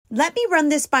Let me run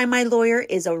this by my lawyer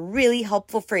is a really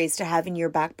helpful phrase to have in your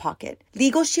back pocket.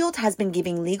 Legal Shield has been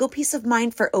giving legal peace of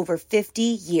mind for over 50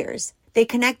 years. They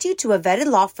connect you to a vetted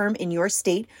law firm in your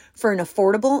state for an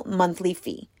affordable monthly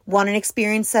fee. Want an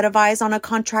experienced set of eyes on a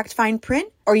contract fine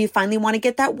print? Or you finally want to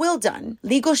get that will done?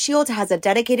 Legal Shield has a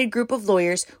dedicated group of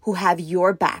lawyers who have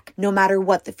your back, no matter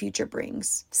what the future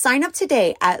brings. Sign up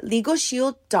today at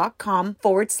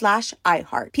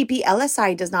LegalShield.com/iHeart.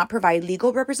 PPLSI does not provide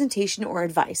legal representation or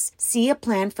advice. See a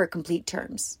plan for complete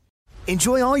terms.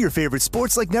 Enjoy all your favorite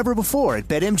sports like never before at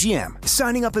BetMGM.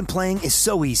 Signing up and playing is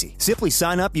so easy. Simply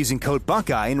sign up using code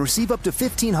Buckeye and receive up to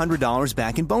 $1,500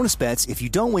 back in bonus bets if you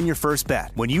don't win your first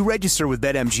bet. When you register with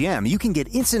BetMGM, you can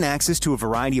get instant access to a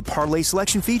variety of parlay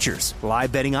selection features,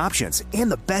 live betting options,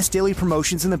 and the best daily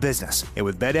promotions in the business. And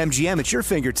with BetMGM at your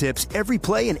fingertips, every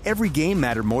play and every game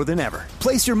matter more than ever.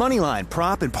 Place your moneyline,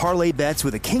 prop, and parlay bets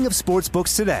with the king of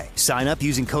sportsbooks today. Sign up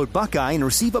using code Buckeye and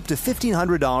receive up to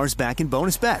 $1,500 back in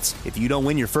bonus bets if you don't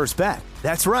win your first bet.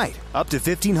 That's right, up to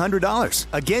 $1,500.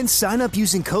 Again, sign up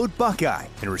using code Buckeye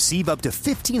and receive up to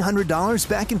 $1,500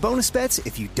 back in bonus bets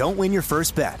if you don't win your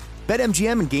first bet.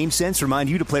 BetMGM and GameSense remind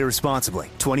you to play responsibly.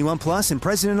 21 plus and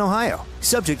present in Ohio.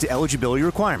 Subject to eligibility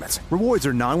requirements. Rewards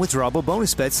are non-withdrawable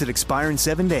bonus bets that expire in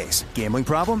 7 days. Gambling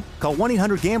problem? Call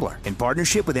 1-800-GAMBLER in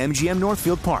partnership with MGM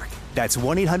Northfield Park. That's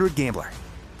 1-800-GAMBLER.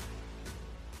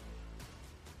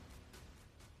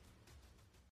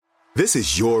 This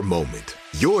is your moment,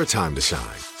 your time to shine,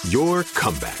 your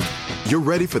comeback. You're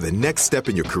ready for the next step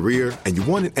in your career, and you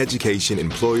want an education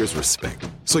employers respect.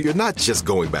 So you're not just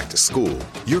going back to school,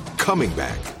 you're coming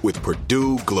back with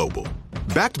Purdue Global.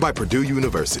 Backed by Purdue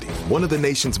University, one of the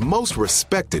nation's most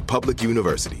respected public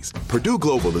universities, Purdue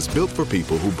Global is built for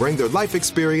people who bring their life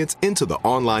experience into the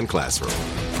online classroom.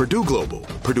 Purdue Global,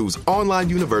 Purdue's online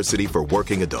university for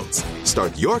working adults.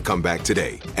 Start your comeback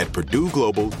today at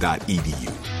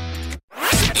purdueglobal.edu.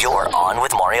 You're on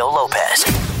with Mario Lopez.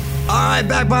 All right,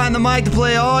 back behind the mic to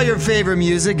play all your favorite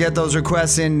music. Get those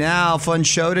requests in now. Fun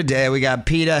show today. We got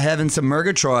Peta Heavens to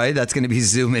Murgatroyd. That's going to be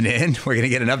zooming in. We're going to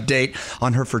get an update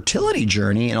on her fertility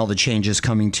journey and all the changes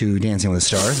coming to Dancing with the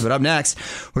Stars. But up next,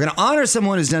 we're going to honor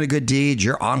someone who's done a good deed.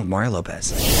 You're on with Mario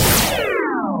Lopez.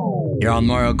 You're on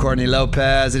Mario Courtney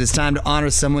Lopez. It is time to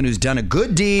honor someone who's done a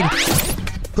good deed.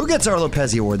 Who gets our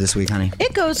Lopez Award this week, honey?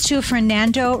 It goes to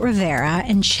Fernando Rivera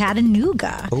in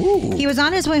Chattanooga. Ooh. He was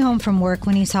on his way home from work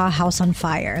when he saw a house on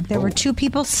fire. There were two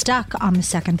people stuck on the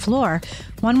second floor.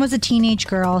 One was a teenage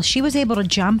girl. She was able to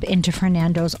jump into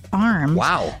Fernando's arms.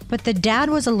 Wow. But the dad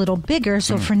was a little bigger,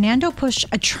 so Fernando pushed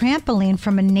a trampoline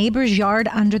from a neighbor's yard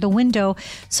under the window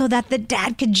so that the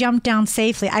dad could jump down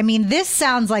safely. I mean, this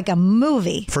sounds like a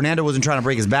movie. Fernando wasn't trying to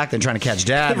break his back, then trying to catch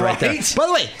dad right there. By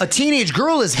the way, a teenage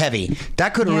girl is heavy.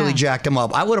 That could have really jacked him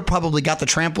up. I would have probably got the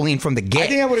trampoline from the get. I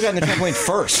think I would have gotten the trampoline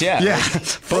first, yeah. Yeah,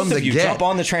 from the you get. jump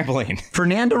on the trampoline.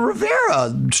 Fernando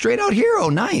Rivera, straight out hero,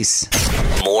 nice.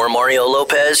 More Mario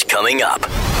Lopez coming up.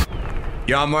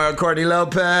 You're on Mario Courtney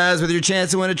Lopez with your chance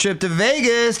to win a trip to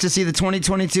Vegas to see the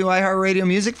 2022 iHeartRadio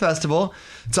Music Festival.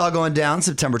 It's all going down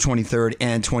September 23rd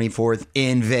and 24th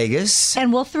in Vegas.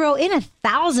 And we'll throw in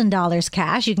 $1,000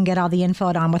 cash. You can get all the info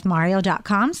at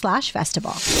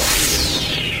onwithmario.com/festival.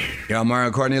 You're on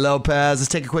Mario Courtney Lopez. Let's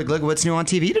take a quick look at what's new on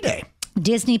TV today.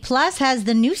 Disney Plus has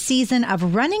the new season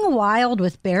of Running Wild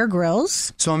with Bear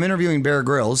Grylls. So I'm interviewing Bear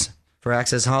Grylls for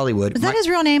Access Hollywood. Is that his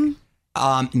real name?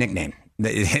 Nickname.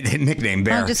 Nickname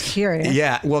Bear. I'm just curious.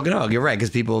 Yeah, well, no, you're right,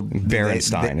 because people...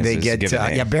 Berenstein They is get... his given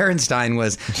name. Yeah, Berenstein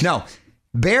was... No,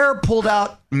 Bear pulled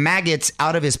out maggots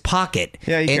out of his pocket.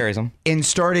 Yeah, he carries them. And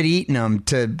started eating them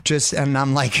to just... And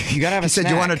I'm like... You gotta have a He said,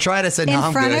 snack. you want to try it? I said, no,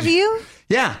 I'm good. In front of you?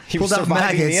 Yeah, He pulled was out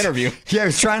surviving maggots. the interview. Yeah, he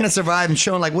was trying to survive and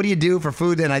showing, like, what do you do for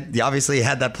food? And I obviously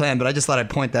had that plan, but I just thought I'd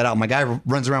point that out. My guy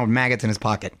runs around with maggots in his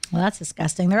pocket. Well, that's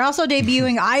disgusting. They're also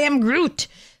debuting I Am Groot.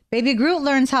 Baby Groot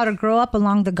learns how to grow up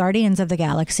along the Guardians of the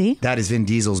Galaxy. That is Vin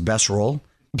Diesel's best role.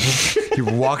 He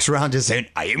walks around just saying,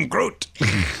 I am Groot.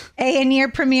 A&E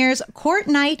premieres Court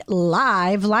Night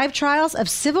Live trials of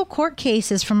civil court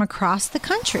cases from across the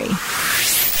country.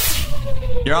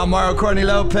 You're on Mario Courtney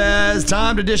Lopez.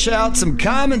 Time to dish out some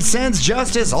common sense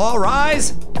justice. All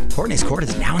rise. Courtney's Court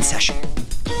is now in session.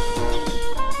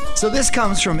 So this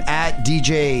comes from at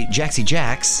DJ Jaxie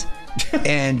Jax.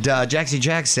 And Jaxie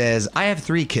Jax says, I have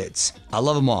 3 kids. I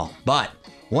love them all. But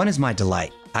one is my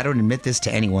delight. I don't admit this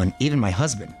to anyone, even my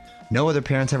husband. No other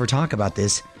parents ever talk about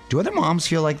this. Do other moms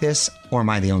feel like this, or am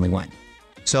I the only one?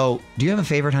 So, do you have a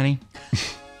favorite, honey?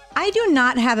 I do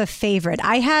not have a favorite.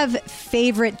 I have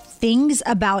favorite things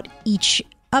about each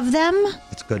of them.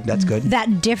 That's good. That's good.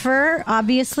 That differ,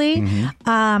 obviously.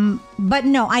 But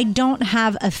no, I don't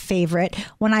have a favorite.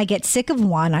 When I get sick of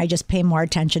one, I just pay more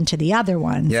attention to the other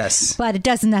one. Yes. But it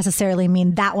doesn't necessarily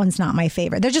mean that one's not my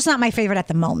favorite. They're just not my favorite at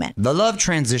the moment. The love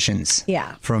transitions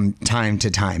from time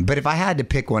to time. But if I had to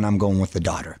pick one, I'm going with the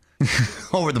daughter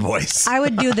over the boys. I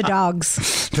would do the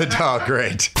dogs. The dog,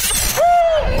 great.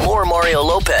 More Mario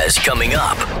Lopez coming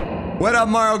up. What up,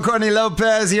 Mario Courtney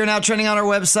Lopez? Here now trending on our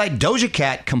website. Doja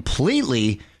Cat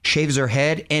completely shaves her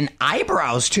head and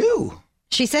eyebrows, too.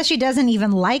 She says she doesn't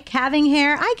even like having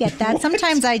hair. I get that.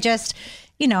 Sometimes I just,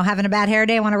 having a bad hair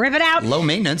day, I want to rip it out. Low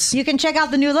maintenance. You can check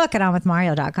out the new look at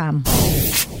onwithmario.com.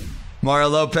 Mario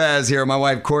Lopez here. My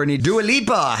wife, Courtney. Dua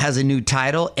Lipa has a new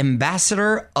title,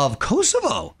 Ambassador of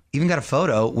Kosovo. Even got a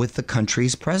photo with the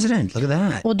country's president. Look at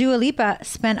that. Well, Dua Lipa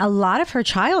spent a lot of her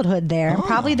childhood there.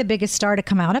 Probably the biggest star to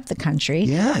come out of the country.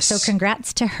 Yes. So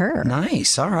congrats to her.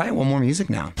 Nice. All right. One more music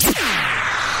now.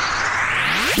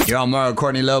 You're on Mario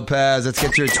Courtney Lopez. Let's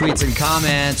get your tweets and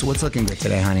comments. What's looking good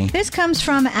today, honey? This comes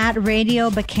from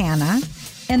 @RadioBacana.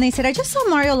 And they said, I just saw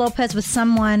Mario Lopez with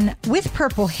someone with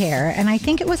purple hair, and I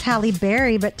think it was Halle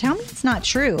Berry, but tell me it's not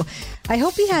true. I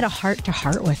hope he had a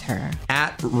heart-to-heart with her.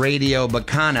 @Radio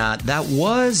Bacana, that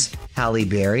was Halle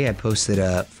Berry. I posted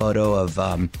a photo of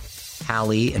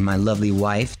Halle and my lovely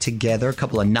wife together. A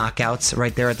couple of knockouts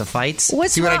right there at the fights.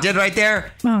 See what I did right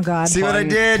there? Oh, God. See what I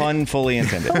did? Pun fully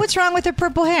intended. But what's wrong with her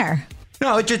purple hair?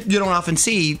 No, it just, you don't often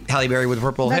see Halle Berry with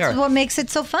purple hair. That's what makes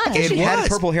it so fun. It She had was.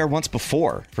 purple hair once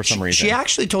before for some reason. She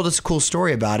actually told us a cool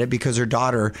story about it because her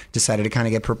daughter decided to kind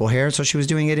of get purple hair, so she was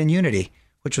doing it in Unity,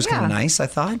 which was kind of nice, I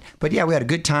thought. But yeah, we had a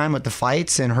good time with the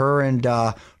fights, and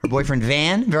her boyfriend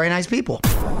Van, very nice people.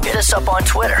 Hit us up on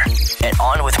Twitter at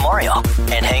OnWithMario.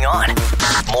 And hang on,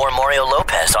 more Mario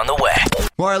Lopez on the way.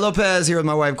 Mario Lopez here with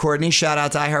my wife Courtney. Shout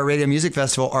out to iHeartRadio Music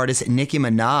Festival artist Nicki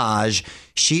Minaj.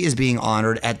 She is being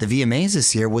honored at the VMAs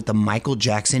this year with the Michael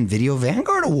Jackson Video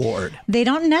Vanguard Award. They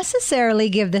don't necessarily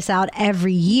give this out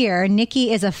every year.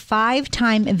 Nicki is a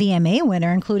 5-time VMA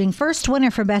winner, including first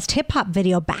winner for Best Hip Hop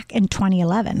Video back in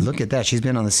 2011. Look at that. She's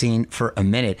been on the scene for a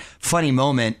minute. Funny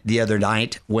moment the other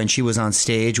night when she was on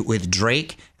stage with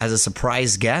Drake as a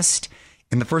surprise guest.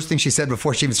 And the first thing she said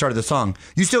before she even started the song,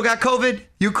 "You still got COVID?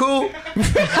 You cool?"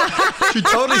 She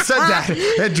totally said that.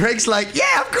 And Drake's like, "Yeah,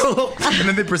 I'm cool." And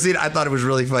then they proceeded. I thought it was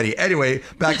really funny. Anyway,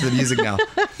 back to the music now.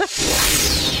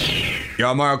 You're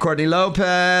on Mario Courtney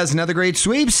Lopez. Another great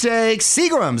sweepstakes.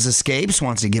 Seagram's Escapes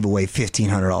wants to give away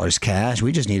 $1,500 cash.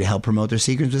 We just need to help promote their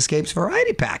Seagram's Escapes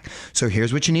variety pack. So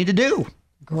here's what you need to do.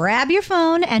 Grab your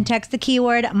phone and text the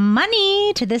keyword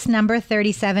money to this number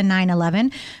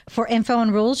 37911. For info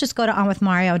and rules, just go to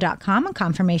onwithmario.com. A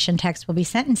confirmation text will be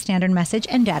sent in standard message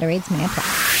and data rates may apply.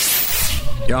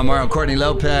 Yo, Mario Courtney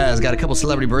Lopez. Got a couple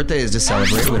celebrity birthdays to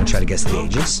celebrate. We're going to try to guess the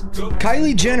ages.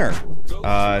 Kylie Jenner,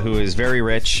 who is very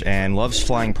rich and loves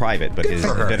flying private, but has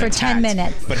been For attacked, 10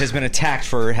 minutes. But has been attacked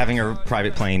for having her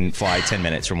private plane fly 10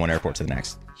 minutes from one airport to the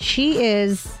next. She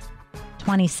is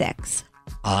 26.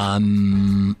 I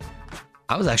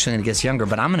was actually going to guess younger,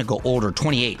 but I'm going to go older,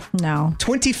 28. No.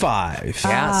 25.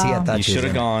 Yeah, see, I thought You she was should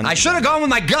have in. gone. I should have gone with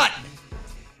my gut.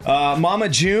 Mama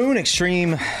June,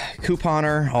 extreme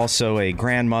couponer, also a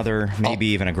grandmother, maybe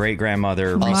even a great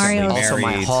grandmother. Mario. Recently Also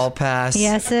my married. hall pass.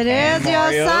 Yes, it is. Your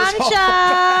Mario's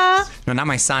Sancha. No, not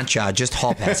my Sancha, just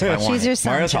hall pass if I want She's your it.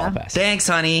 Mario's hall Sancha. pass. Thanks,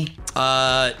 honey.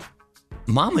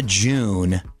 Mama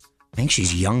June, I think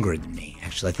she's younger than me,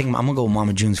 actually. I think I'm going to go with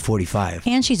Mama June's 45.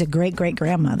 And she's a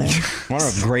great-great-grandmother. One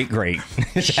of great.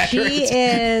 She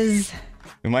is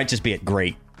We might just be at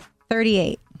great.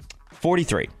 38.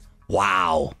 43.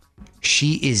 Wow.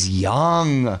 She is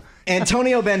young.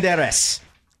 Antonio Banderas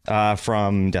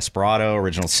from Desperado,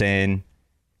 Original Sin.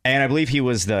 And I believe he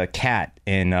was the cat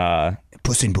in,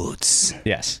 Puss in Boots.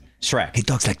 yes, Shrek. He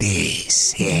talks like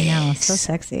this. I Yeah. know, so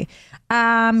sexy.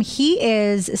 He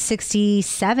is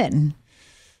 67.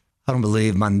 I don't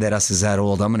believe Banderas is that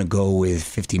old. I'm going to go with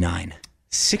 59.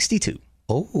 62.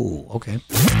 Oh, okay.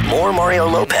 More Mario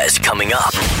Lopez coming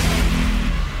up.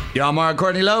 Y'all, Mario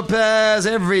Courtney Lopez.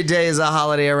 Every day is a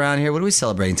holiday around here. What are we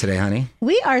celebrating today, honey?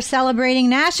 We are celebrating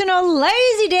National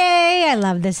Lazy Day. I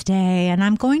love this day, and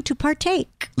I'm going to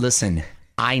partake. Listen,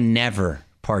 I never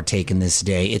partake in this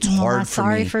day. It's hard for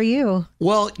Sorry me. for you.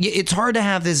 Well, it's hard to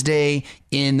have this day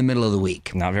in the middle of the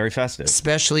week, Not very festive.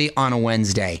 especially on a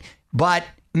Wednesday. But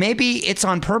maybe it's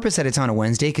on purpose that it's on a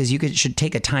Wednesday because you should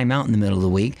take a time out in the middle of the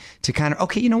week to kind of,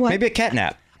 okay, you know what? Maybe a cat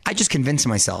nap. I just convinced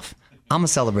myself. I'm going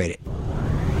to celebrate it.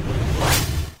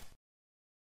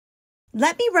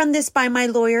 Let me run this by my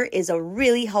lawyer is a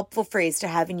really helpful phrase to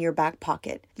have in your back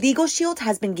pocket. Legal Shield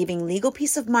has been giving legal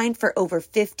peace of mind for over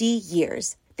 50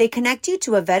 years. They connect you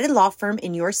to a vetted law firm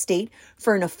in your state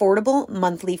for an affordable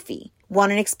monthly fee.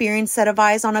 Want an experienced set of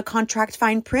eyes on a contract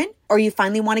fine print? Or you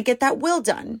finally want to get that will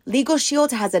done? Legal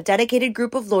Shield has a dedicated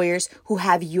group of lawyers who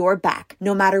have your back,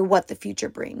 no matter what the future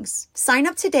brings. Sign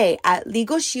up today at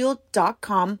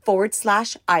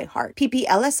LegalShield.com/iHeart.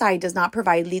 PPLSI does not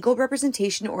provide legal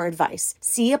representation or advice.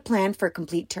 See a plan for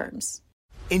complete terms.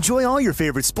 Enjoy all your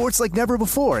favorite sports like never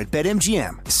before at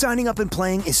BetMGM. Signing up and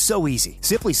playing is so easy.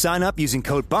 Simply sign up using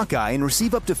code Buckeye and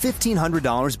receive up to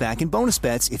 $1,500 back in bonus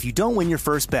bets if you don't win your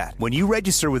first bet. When you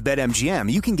register with BetMGM,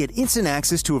 you can get instant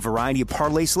access to a variety of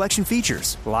parlay selection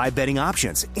features, live betting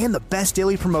options, and the best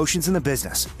daily promotions in the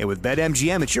business. And with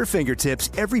BetMGM at your fingertips,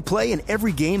 every play and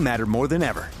every game matter more than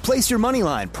ever. Place your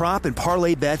moneyline, prop, and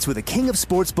parlay bets with the king of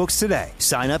sportsbooks today.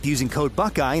 Sign up using code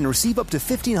Buckeye and receive up to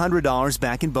 $1,500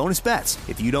 back in bonus bets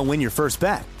if you don't win your first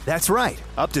bet. That's right,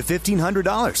 up to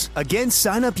 $1,500. Again,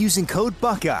 sign up using code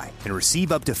Buckeye and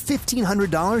receive up to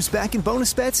 $1,500 back in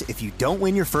bonus bets if you don't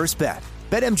win your first bet.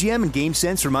 BetMGM and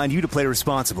GameSense remind you to play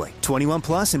responsibly. 21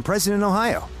 plus and present in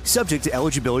Ohio. Subject to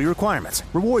eligibility requirements.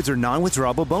 Rewards are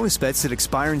non-withdrawable bonus bets that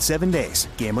expire in 7 days.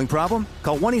 Gambling problem?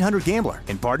 Call 1-800-GAMBLER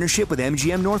in partnership with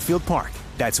MGM Northfield Park.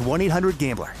 That's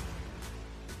 1-800-GAMBLER.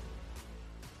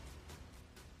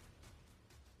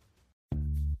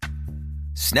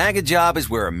 Snag a Job is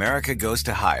where America goes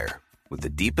to hire, with the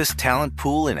deepest talent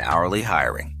pool in hourly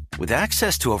hiring. With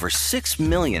access to over 6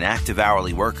 million active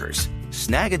hourly workers,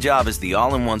 Snag a Job is the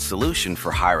all-in-one solution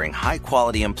for hiring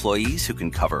high-quality employees who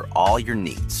can cover all your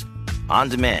needs. On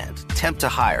demand, temp to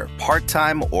hire,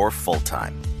 part-time or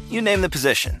full-time. You name the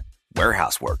position.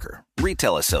 Warehouse worker,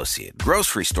 retail associate,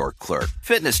 grocery store clerk,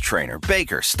 fitness trainer,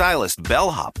 baker, stylist,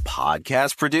 bellhop,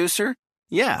 podcast producer.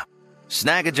 Yeah,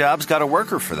 Snag a Job's got a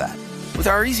worker for that. With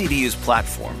our easy-to-use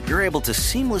platform, you're able to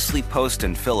seamlessly post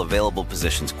and fill available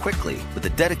positions quickly with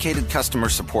a dedicated customer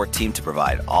support team to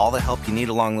provide all the help you need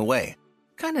along the way.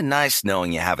 Kind of nice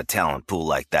knowing you have a talent pool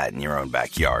like that in your own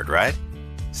backyard, right?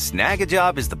 Snag a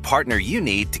Job is the partner you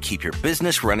need to keep your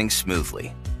business running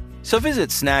smoothly. So visit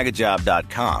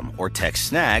snagajob.com or text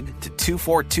SNAG to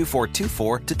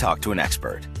 242424 to talk to an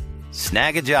expert.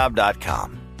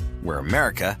 Snagajob.com, where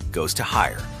America goes to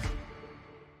hire.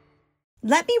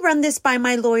 Let me run this by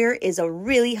my lawyer is a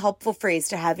really helpful phrase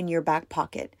to have in your back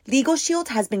pocket. Legal Shield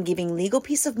has been giving legal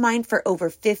peace of mind for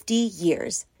over 50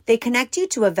 years. They connect you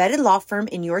to a vetted law firm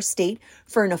in your state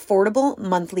for an affordable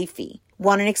monthly fee.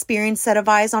 Want an experienced set of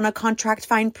eyes on a contract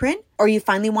fine print? Or you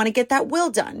finally want to get that will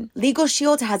done? Legal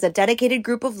Shield has a dedicated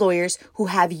group of lawyers who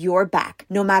have your back,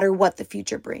 no matter what the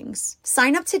future brings.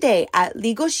 Sign up today at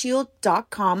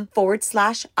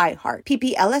LegalShield.com/iHeart.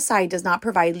 PPLSI does not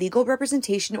provide legal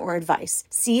representation or advice.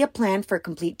 See a plan for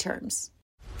complete terms.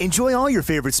 Enjoy all your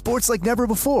favorite sports like never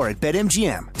before at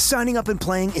BetMGM. Signing up and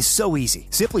playing is so easy.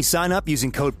 Simply sign up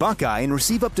using code Buckeye and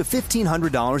receive up to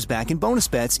 $1,500 back in bonus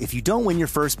bets if you don't win your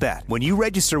first bet. When you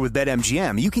register with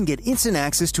BetMGM, you can get instant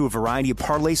access to a variety of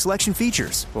parlay selection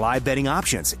features, live betting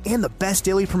options, and the best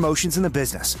daily promotions in the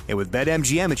business. And with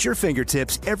BetMGM at your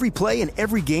fingertips, every play and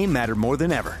every game matter more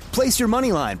than ever. Place your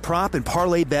moneyline, prop, and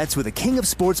parlay bets with the king of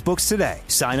sportsbooks today.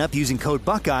 Sign up using code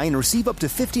Buckeye and receive up to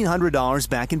 $1,500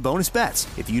 back in bonus bets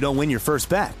if you don't win your first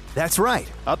bet. That's right,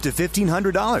 up to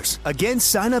 $1,500. Again,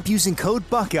 sign up using code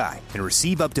Buckeye and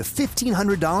receive up to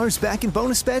 $1,500 back in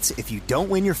bonus bets if you don't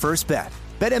win your first bet.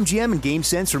 BetMGM and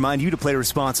GameSense remind you to play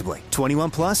responsibly.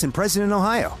 21 plus and present in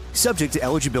Ohio. Subject to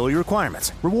eligibility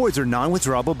requirements. Rewards are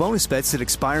non-withdrawable bonus bets that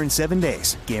expire in 7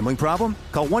 days. Gambling problem?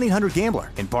 Call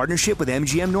 1-800-GAMBLER in partnership with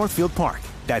MGM Northfield Park.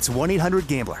 That's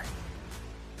 1-800-GAMBLER.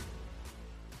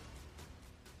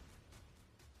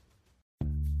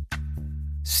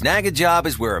 Snag a Job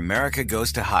is where America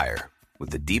goes to hire, with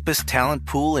the deepest talent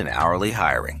pool in hourly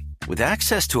hiring. With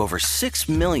access to over 6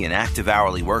 million active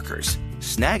hourly workers,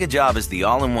 Snag a Job is the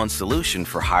all-in-one solution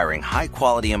for hiring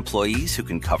high-quality employees who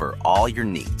can cover all your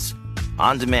needs.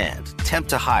 On demand, temp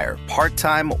to hire,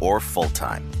 part-time or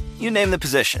full-time. You name the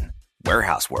position.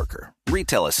 Warehouse worker,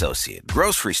 retail associate,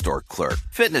 grocery store clerk,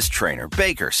 fitness trainer,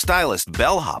 baker, stylist,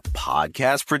 bellhop,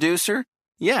 podcast producer.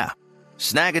 Yeah,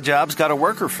 Snag a Job's got a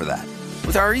worker for that.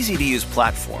 With our easy-to-use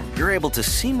platform, you're able to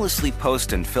seamlessly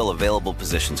post and fill available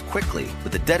positions quickly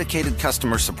with a dedicated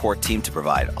customer support team to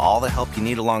provide all the help you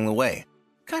need along the way.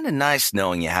 Kind of nice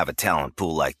knowing you have a talent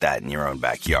pool like that in your own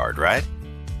backyard, right?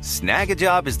 Snag a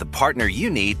Job is the partner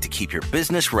you need to keep your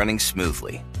business running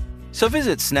smoothly. So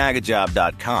visit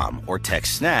snagajob.com or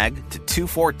text SNAG to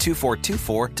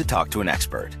 242424 to talk to an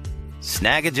expert.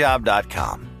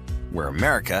 Snagajob.com, where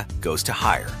America goes to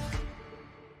hire.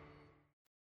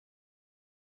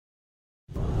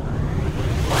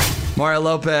 Mario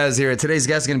Lopez here. Today's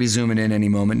guest is going to be zooming in any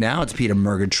moment now. It's Peta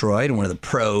Murgatroyd, one of the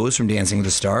pros from Dancing with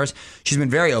the Stars. She's been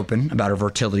very open about her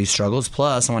fertility struggles.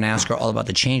 Plus, I want to ask her all about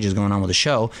the changes going on with the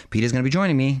show. Peta's going to be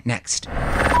joining me next.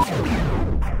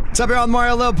 What's up, y'all?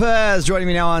 Mario Lopez. Joining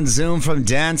me now on Zoom from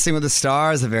Dancing with the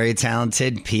Stars, the very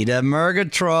talented Peta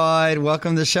Murgatroyd.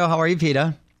 Welcome to the show. How are you,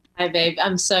 Peta? Hi, babe.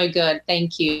 I'm so good.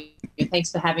 Thank you.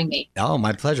 Thanks for having me. Oh,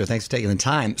 my pleasure. Thanks for taking the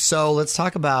time. So let's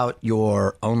talk about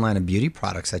your own line of beauty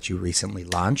products that you recently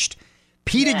launched.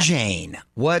 Peta Jane.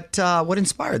 What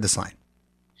inspired this line?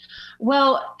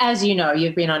 Well, as you know,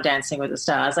 you've been on Dancing with the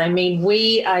Stars. I mean,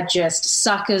 we are just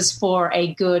suckers for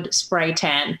a good spray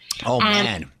tan. Oh,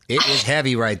 man. It is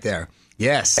heavy right there.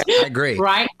 Yes, I agree.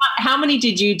 Right? How many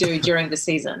did you do during the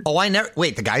season? Oh, I never.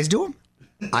 Wait, the guys do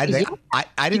them? I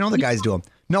didn't know the guys do them.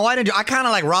 No, I didn't. I kind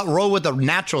of like roll with the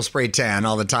natural spray tan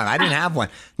all the time. I didn't have one.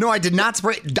 No, I did not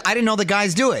spray. I didn't know the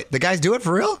guys do it. The guys do it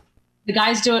for real? The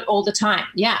guys do it all the time.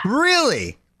 Yeah.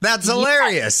 Really? That's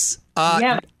hilarious.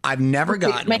 Yeah. I've never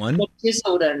gotten one.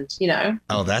 Chiseled and, you know.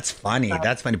 Oh, that's funny.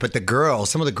 That's funny. But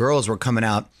some of the girls were coming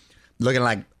out looking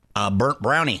like burnt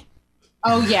brownie.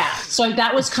 Oh, yeah. So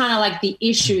that was kind of like the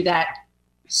issue that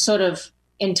sort of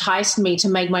enticed me to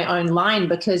make my own line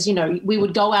because, you know, we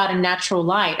would go out in natural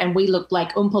light and we looked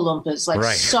like Oompa Loompas, like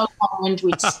so orange.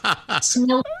 We'd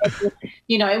smell,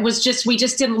 you know, it was just, we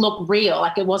just didn't look real.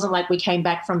 Like it wasn't like we came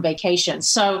back from vacation.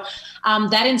 So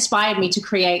that inspired me to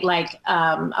create like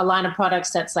a line of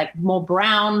products that's like more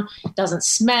brown, doesn't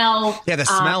smell. Yeah, the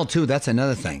smell too. That's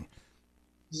another thing.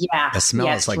 Yeah. The smell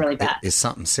is like, really bad. Is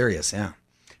something serious. Yeah.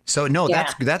 So no,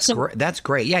 that's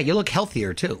great. Yeah. You look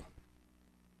healthier too.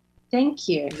 Thank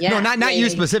you. Yeah. No, not you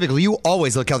specifically. You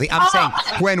always look healthy. I'm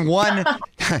saying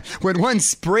when one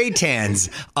spray tans,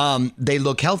 they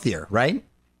look healthier, right?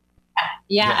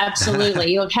 Yeah,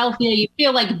 absolutely. You look healthier. You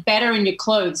feel like better in your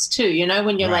clothes too. You know,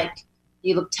 when you're like,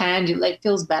 you look tanned, it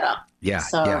feels better. Yeah.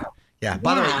 So, yeah.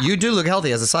 By the way, you do look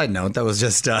healthy. As a side note, that was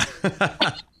just that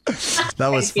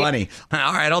was funny.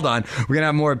 All right, hold on. We're gonna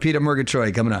have more Peta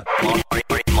Murgatroyd coming up.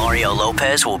 Mario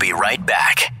Lopez will be right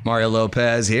back. Mario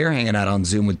Lopez here, hanging out on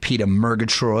Zoom with Peta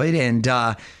Murgatroyd. And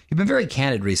you've been very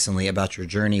candid recently about your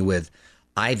journey with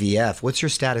IVF. What's your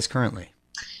status currently?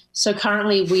 So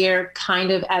currently we're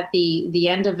kind of at the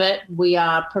end of it. We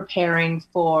are preparing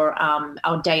for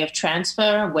our day of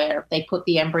transfer where they put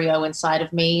the embryo inside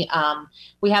of me.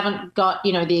 We haven't got,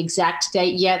 you know, the exact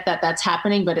date yet that's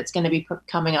happening, but it's going to be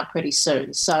coming up pretty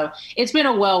soon. So it's been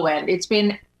a whirlwind. It's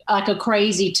been like a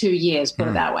crazy 2 years, put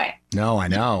it that way. No, I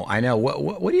know.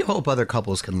 What do you hope other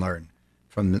couples can learn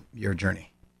from your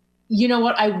journey? You know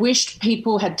what? I wished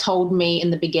people had told me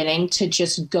in the beginning to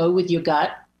just go with your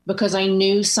gut because I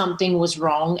knew something was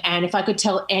wrong. And if I could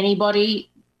tell anybody,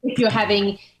 if you're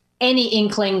having any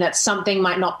inkling that something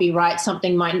might not be right,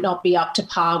 something might not be up to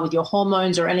par with your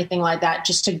hormones or anything like that,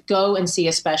 just to go and see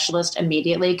a specialist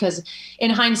immediately. Because in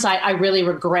hindsight, I really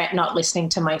regret not listening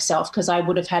to myself because I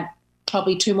would have had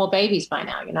probably 2 more babies by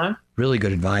now, you know? Really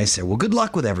good advice there. Well, good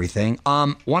luck with everything.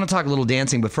 Want to talk a little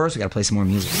dancing, but first we got to play some more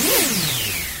music.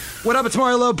 What up? It's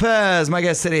Mario Lopez. My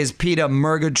guest today is Peta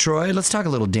Murgatroyd. Let's talk a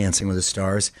little Dancing with the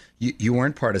Stars. You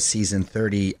weren't part of season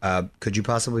 30. Could you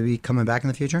possibly be coming back in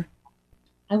the future?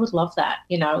 I would love that.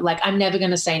 You know, like I'm never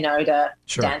going to say no to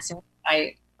dancing.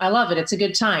 I love it. It's a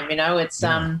good time. You know, it's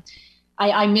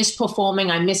I miss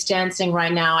performing. I miss dancing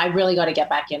right now. I really got to get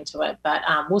back into it. But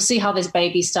we'll see how this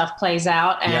baby stuff plays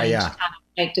out and kind of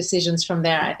make decisions from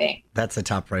there, I think. That's the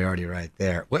top priority right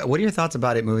there. What are your thoughts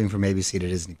about it moving from ABC to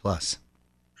Disney Plus?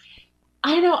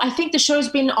 I don't know. I think the show's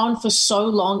been on for so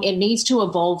long. It needs to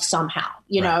evolve somehow.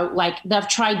 You know, like they've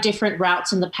tried different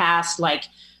routes in the past. Like,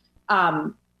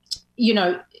 you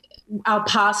know, our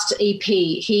past EP,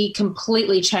 he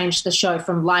completely changed the show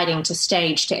from lighting to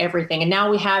stage to everything. And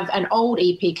now we have an old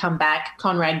EP come back,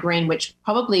 Conrad Green, which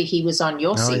probably he was on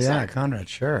your season. Oh, yeah, Conrad.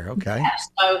 Sure. Okay. Yeah,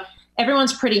 so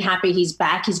everyone's pretty happy he's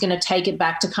back. He's going to take it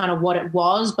back to kind of what it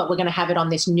was, but we're going to have it on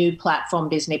this new platform,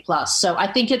 Disney Plus. So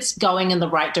I think it's going in the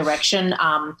right direction.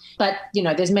 But, you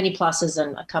know, there's many pluses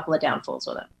and a couple of downfalls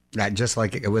with it. Right, just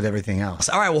like with everything else.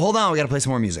 All right, well, hold on. We got to play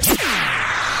some more music.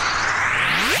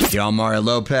 Y'all, Mario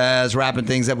Lopez, wrapping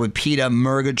things up with Peta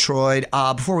Murgatroyd.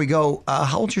 Before we go,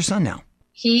 how old's your son now?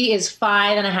 He is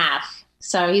 5.5.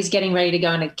 So he's getting ready to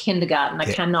go into kindergarten.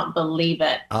 I cannot believe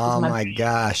it. Oh my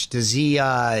gosh. Does he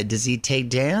take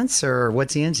dance or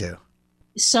what's he into?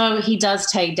 So he does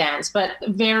take dance, but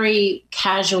very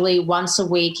casually once a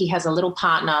week. He has a little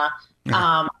partner.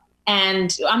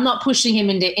 And I'm not pushing him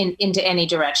into any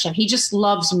direction. He just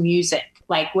loves music.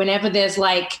 Like whenever there's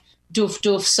like doof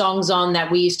doof songs on that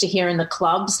we used to hear in the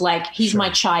clubs, like he's my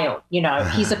child, you know,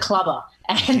 he's a clubber.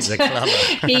 And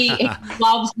he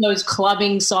loves those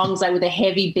clubbing songs like with a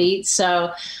heavy beat.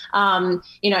 So,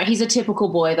 you know, he's a typical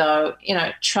boy though, you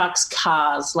know, trucks,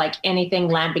 cars, like anything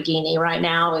Lamborghini right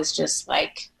now is just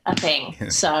like a thing.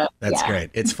 So that's great.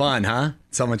 It's fun, huh?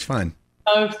 So much fun.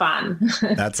 So fun.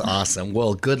 That's awesome.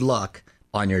 Well, good luck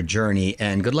on your journey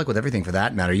and good luck with everything for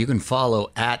that matter. You can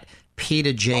follow at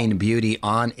Peta Jane Beauty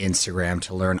on Instagram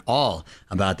to learn all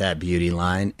about that beauty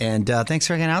line. And thanks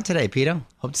for hanging out today, Peta.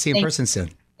 Hope to see you in person soon.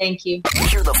 Thank you.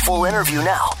 Hear the full interview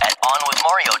now at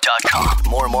onwithmario.com.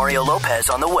 More Mario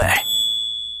Lopez on the way.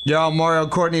 Yo, Mario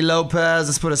Courtney Lopez.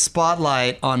 Let's put a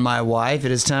spotlight on my wife.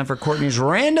 It is time for Courtney's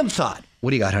random thought. What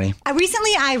do you got, honey?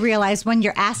 Recently, I realized when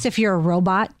you're asked if you're a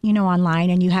robot, you know, online,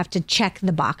 and you have to check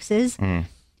the boxes,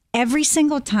 every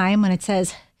single time when it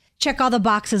says, check all the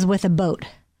boxes with a boat,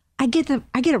 I get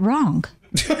it wrong.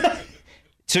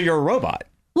 So you're a robot?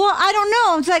 Well, I don't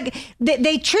know. It's like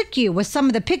they trick you with some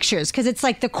of the pictures because it's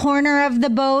like the corner of the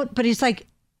boat, but it's like,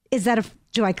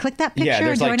 do I click that picture? Yeah,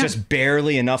 there's like just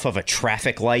barely enough of a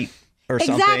traffic light or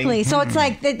something. Exactly. So it's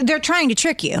like they're trying to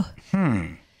trick you.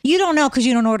 You don't know because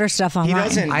you don't order stuff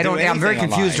online. I'm very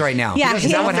confused right now. Yeah,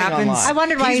 is that what happens? I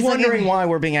wondered why he's wondering why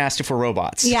we're being asked if we're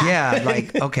robots. Yeah.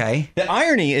 Like, okay. The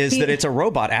irony is that it's a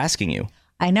robot asking you.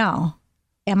 I know.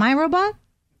 Am I a robot?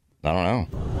 I don't know.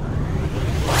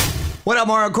 What up,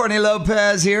 Mario Courtney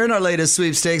Lopez here in our latest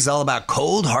sweepstakes, all about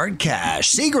cold hard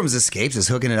cash. Seagram's Escapes is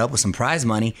hooking it up with some prize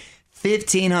money,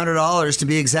 $1,500 to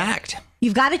be exact.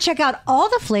 You've got to check out all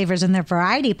the flavors in their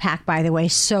variety pack, by the way.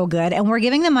 So good. And we're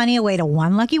giving the money away to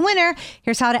one lucky winner.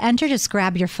 Here's how to enter. Just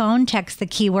grab your phone, text the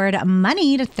keyword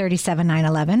money to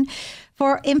 37911.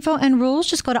 For info and rules,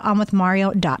 just go to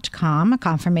onwithmario.com. A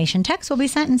confirmation text will be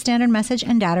sent in standard message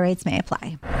and data rates may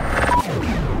apply.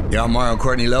 Yo, Mario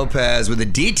Courtney Lopez with the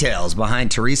details behind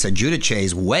Teresa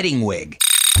Giudice's wedding wig.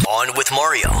 On with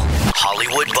Mario,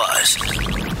 Hollywood Buzz.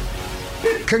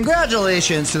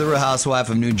 Congratulations to the Real Housewife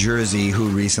of New Jersey who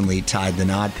recently tied the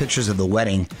knot. Pictures of the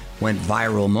wedding went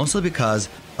viral mostly because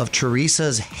of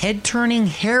Teresa's head-turning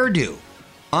hairdo.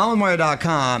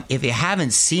 OnWithMario.com, if you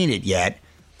haven't seen it yet,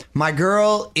 my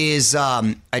girl is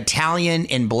Italian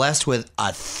and blessed with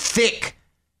a thick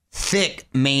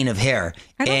mane of hair.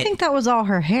 I don't think that was all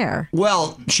her hair.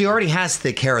 Well, she already has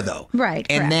thick hair though. Right.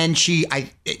 And correct. then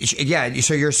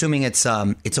so you're assuming it's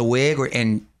a wig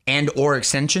or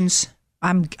extensions?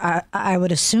 I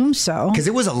would assume so. Because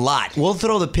it was a lot. We'll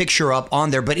throw the picture up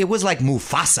on there, but it was like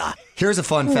Mufasa. Here's a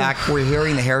fun fact. We're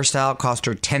hearing the hairstyle cost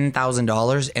her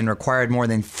 $10,000 and required more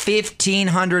than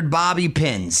 1,500 bobby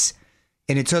pins.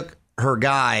 And it took her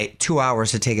guy 2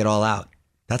 hours to take it all out.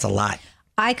 That's a lot.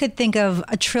 I could think of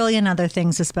a trillion other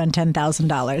things to spend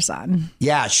 $10,000 on.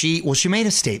 Yeah, she made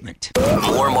a statement.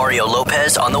 More Mario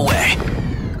Lopez on the way.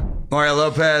 Mario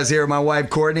Lopez here with my wife,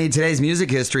 Courtney. Today's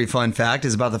music history fun fact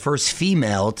is about the first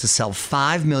female to sell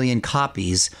 5 million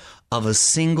copies of a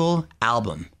single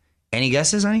album. Any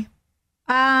guesses, honey?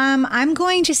 I'm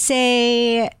going to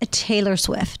say Taylor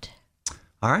Swift.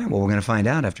 All right, well, we're going to find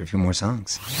out after a few more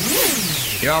songs.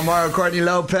 Yo, Mario Courtney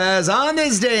Lopez. On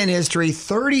this day in history,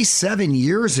 37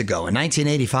 years ago, in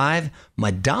 1985,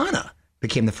 Madonna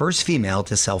became the first female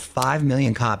to sell 5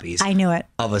 million copies. I knew it.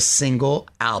 Of a single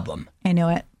album. I knew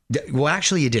it. Well,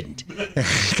 actually, you didn't,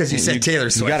 because you said Taylor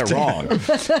Swift. You got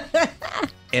it wrong.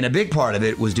 And a big part of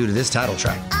it was due to this title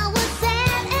track.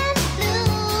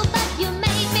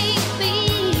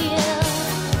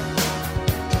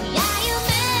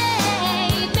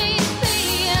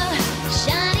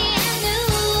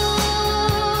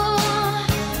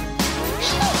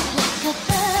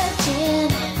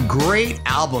 Great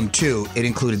album, too. It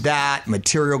included that,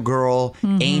 Material Girl,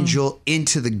 Angel,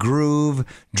 Into the Groove,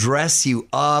 Dress You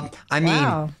Up. I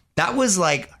mean, that was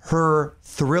like her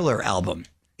Thriller album.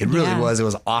 It really was. It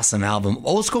was an awesome album.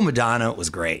 Old school Madonna was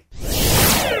great.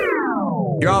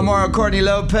 You're on Mario Courtney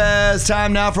Lopez.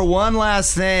 Time now for one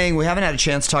last thing. We haven't had a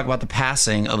chance to talk about the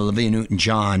passing of Olivia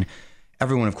Newton-John.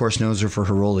 Everyone, of course, knows her for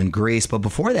her role in Grease. But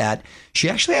before that, she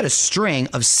actually had a string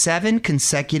of 7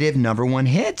 consecutive #1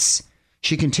 hits.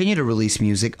 She continued to release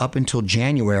music up until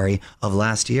January of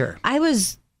last year. I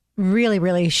was really,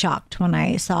 really shocked when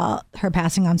I saw her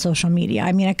passing on social media.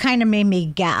 I mean, it kind of made me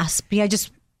gasp. I just,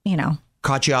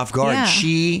 Caught you off guard.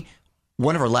 Yeah.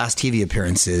 One of her last TV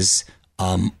appearances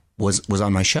was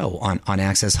on my show on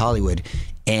Access Hollywood.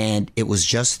 And it was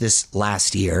just this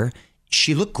last year.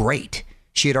 She looked great.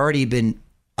 She had already been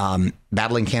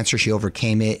battling cancer. She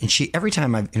overcame it. And every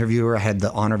time I've interviewed her, I had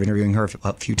the honor of interviewing her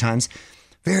a few times.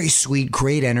 very sweet,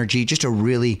 great energy, just a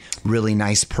really, really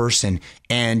nice person.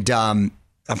 And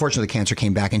unfortunately, cancer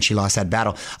came back and she lost that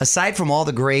battle. Aside from all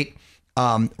the great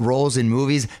roles in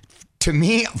movies, to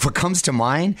me, what comes to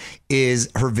mind is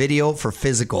her video for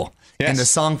Physical. Yes. And the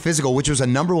song Physical, which was a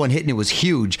 #1 hit and it was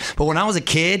huge. But when I was a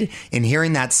kid and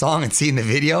hearing that song and seeing the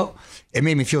video, it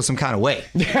made me feel some kind of way.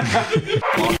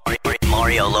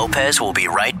 Mario Lopez will be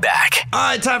right back. All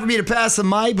right, time for me to pass the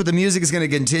mic, but the music is going to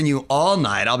continue all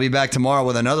night. I'll be back tomorrow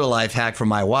with another life hack from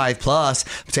my wife. Plus,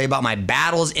 I'll tell you about my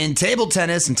battles in table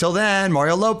tennis. Until then,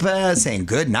 Mario Lopez saying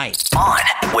good night. On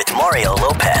with Mario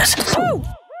Lopez. Woo!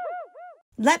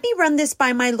 Let me run this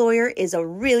by my lawyer is a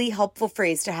really helpful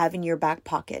phrase to have in your back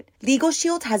pocket. Legal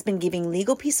Shield has been giving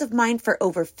legal peace of mind for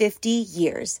over 50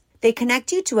 years. They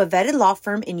connect you to a vetted law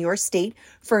firm in your state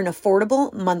for an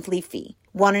affordable monthly fee.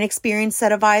 Want an experienced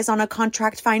set of eyes on a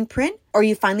contract fine print? Or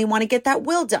you finally want to get that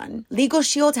will done? Legal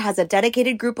Shield has a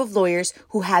dedicated group of lawyers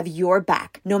who have your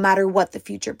back, no matter what the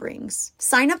future brings.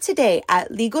 Sign up today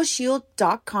at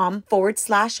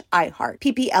LegalShield.com/iHeart.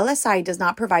 PPLSI does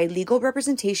not provide legal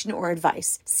representation or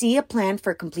advice. See a plan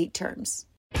for complete terms.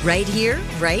 Right here,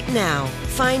 right now.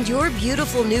 Find your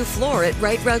beautiful new floor at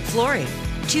Right Rug Flooring.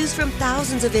 Choose from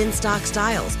thousands of in-stock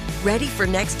styles, ready for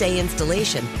next day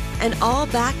installation, and all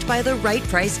backed by the right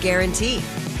price guarantee.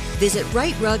 Visit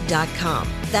rightrug.com.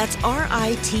 That's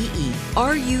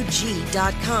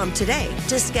RITERUG.com today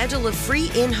to schedule a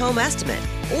free in-home estimate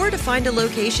or to find a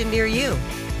location near you.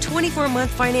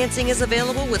 24-month financing is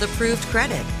available with approved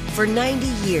credit. For 90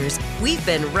 years, we've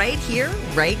been right here,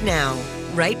 right now.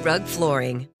 Right Rug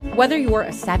Flooring. Whether you're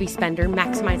a savvy spender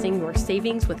maximizing your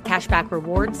savings with cashback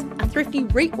rewards, a thrifty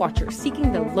rate watcher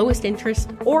seeking the lowest interest,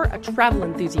 or a travel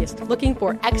enthusiast looking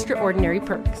for extraordinary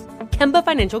perks, Kemba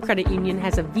Financial Credit Union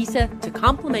has a visa to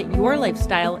complement your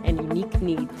lifestyle and unique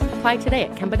needs. Apply today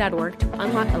at Kemba.org to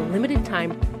unlock a limited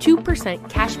time 2%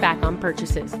 cash back on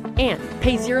purchases and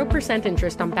pay 0%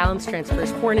 interest on balance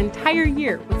transfers for an entire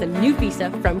year with a new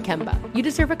visa from Kemba. You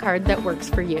deserve a card that works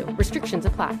for you. Restrictions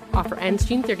apply. Offer ends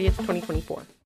June 30th, 2024.